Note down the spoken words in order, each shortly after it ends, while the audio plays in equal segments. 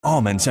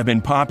Almonds have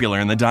been popular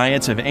in the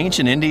diets of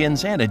ancient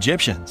Indians and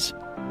Egyptians.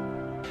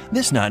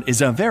 This nut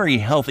is a very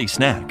healthy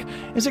snack,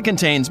 as it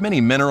contains many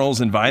minerals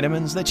and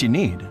vitamins that you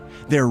need.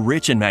 They're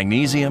rich in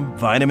magnesium,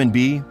 vitamin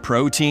B,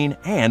 protein,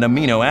 and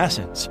amino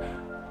acids.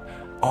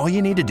 All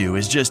you need to do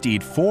is just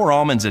eat 4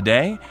 almonds a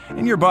day,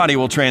 and your body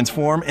will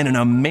transform in an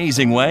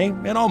amazing way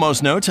in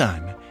almost no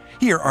time.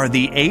 Here are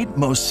the 8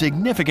 most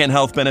significant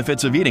health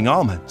benefits of eating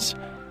almonds.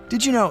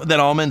 Did you know that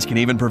almonds can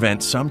even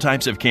prevent some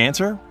types of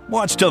cancer?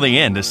 Watch till the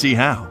end to see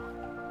how.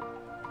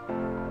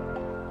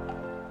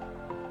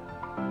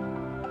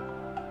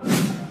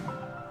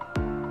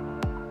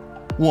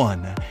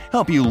 1.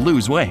 Help you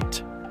lose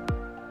weight.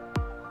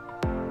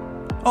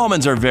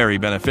 Almonds are very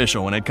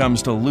beneficial when it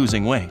comes to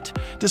losing weight,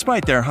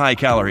 despite their high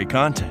calorie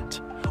content.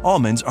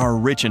 Almonds are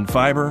rich in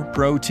fiber,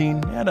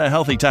 protein, and a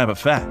healthy type of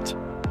fat.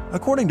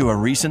 According to a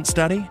recent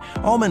study,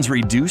 almonds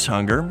reduce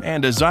hunger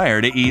and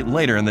desire to eat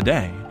later in the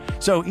day.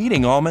 So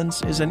eating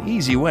almonds is an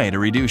easy way to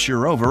reduce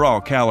your overall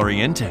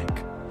calorie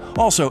intake.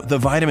 Also, the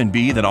vitamin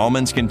B that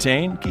almonds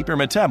contain keep your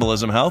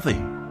metabolism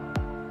healthy.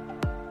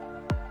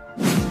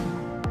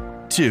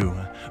 2.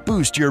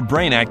 Boost your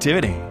brain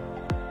activity.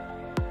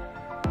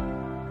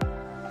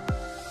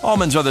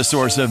 Almonds are the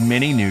source of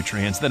many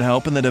nutrients that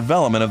help in the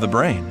development of the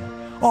brain.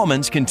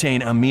 Almonds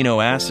contain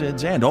amino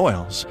acids and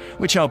oils,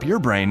 which help your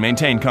brain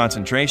maintain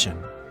concentration.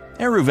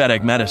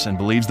 Ayurvedic medicine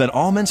believes that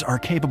almonds are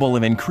capable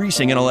of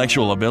increasing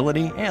intellectual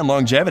ability and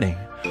longevity.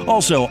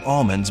 Also,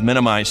 almonds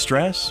minimize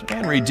stress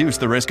and reduce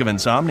the risk of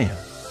insomnia.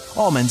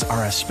 Almonds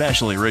are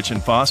especially rich in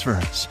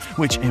phosphorus,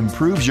 which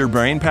improves your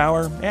brain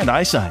power and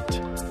eyesight.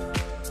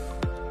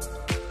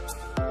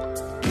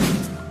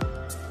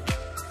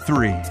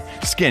 3.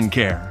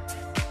 Skincare.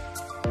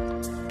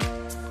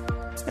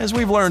 As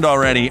we've learned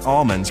already,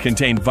 almonds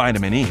contain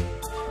vitamin E.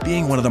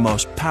 Being one of the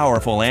most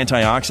powerful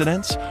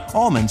antioxidants,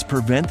 almonds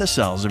prevent the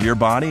cells of your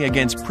body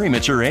against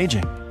premature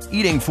aging.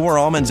 Eating 4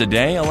 almonds a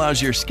day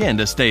allows your skin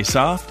to stay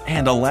soft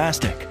and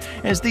elastic,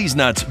 as these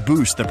nuts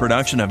boost the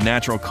production of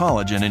natural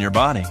collagen in your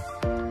body.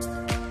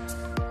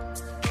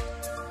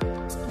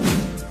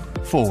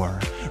 4.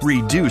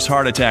 Reduce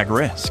heart attack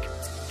risk.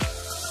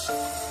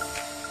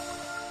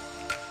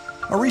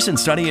 A recent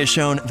study has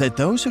shown that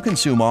those who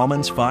consume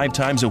almonds 5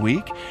 times a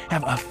week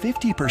have a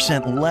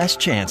 50% less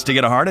chance to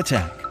get a heart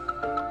attack.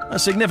 A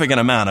significant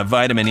amount of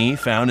vitamin E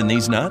found in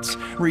these nuts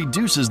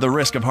reduces the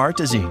risk of heart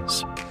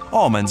disease.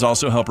 Almonds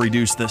also help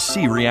reduce the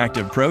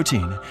C-reactive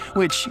protein,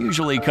 which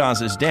usually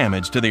causes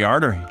damage to the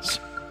arteries.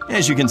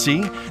 As you can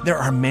see, there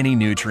are many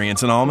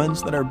nutrients in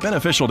almonds that are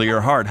beneficial to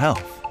your heart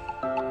health.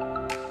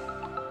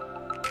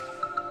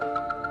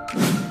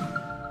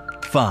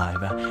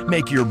 5.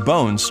 Make your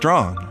bones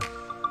strong.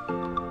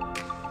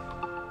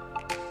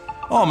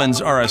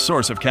 Almonds are a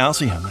source of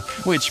calcium,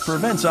 which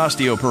prevents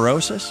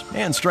osteoporosis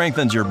and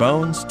strengthens your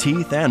bones,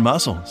 teeth, and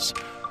muscles.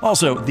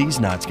 Also, these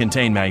nuts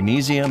contain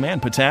magnesium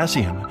and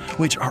potassium,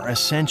 which are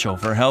essential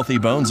for healthy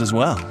bones as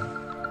well.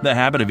 The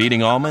habit of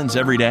eating almonds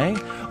every day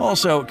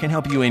also can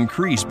help you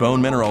increase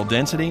bone mineral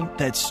density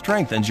that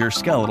strengthens your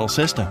skeletal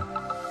system.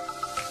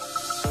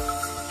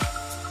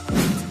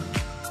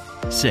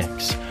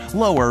 6.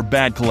 Lower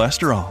bad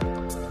cholesterol.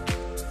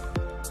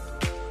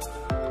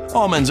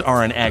 Almonds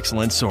are an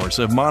excellent source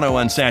of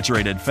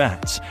monounsaturated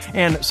fats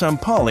and some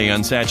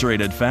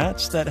polyunsaturated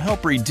fats that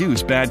help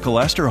reduce bad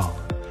cholesterol.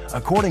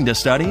 According to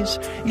studies,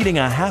 eating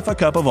a half a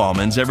cup of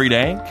almonds every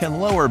day can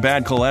lower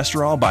bad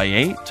cholesterol by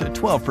 8 to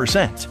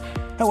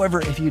 12%.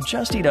 However, if you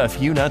just eat a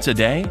few nuts a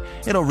day,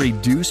 it'll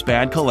reduce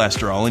bad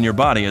cholesterol in your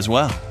body as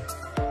well.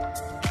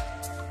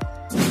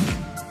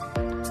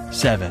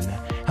 7.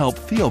 Help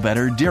feel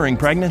better during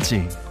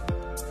pregnancy.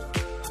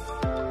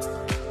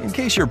 In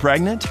case you're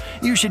pregnant,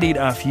 you should eat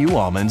a few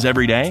almonds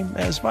every day,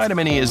 as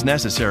vitamin E is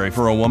necessary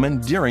for a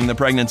woman during the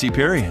pregnancy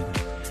period.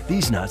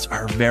 These nuts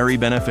are very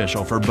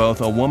beneficial for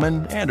both a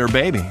woman and her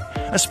baby,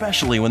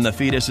 especially when the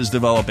fetus is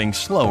developing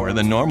slower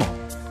than normal.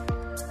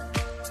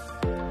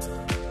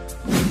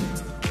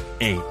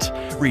 8.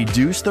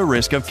 Reduce the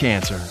risk of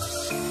cancer.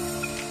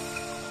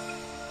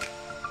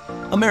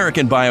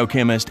 American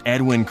biochemist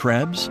Edwin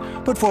Krebs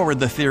put forward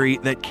the theory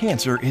that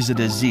cancer is a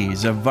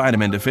disease of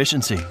vitamin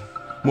deficiency.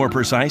 More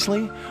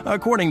precisely,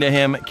 according to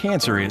him,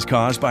 cancer is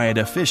caused by a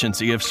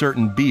deficiency of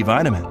certain B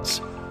vitamins.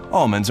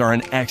 Almonds are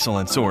an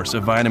excellent source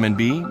of vitamin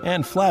B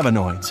and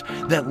flavonoids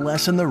that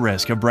lessen the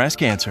risk of breast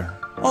cancer.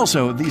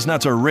 Also, these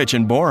nuts are rich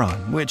in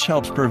boron, which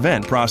helps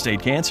prevent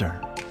prostate cancer.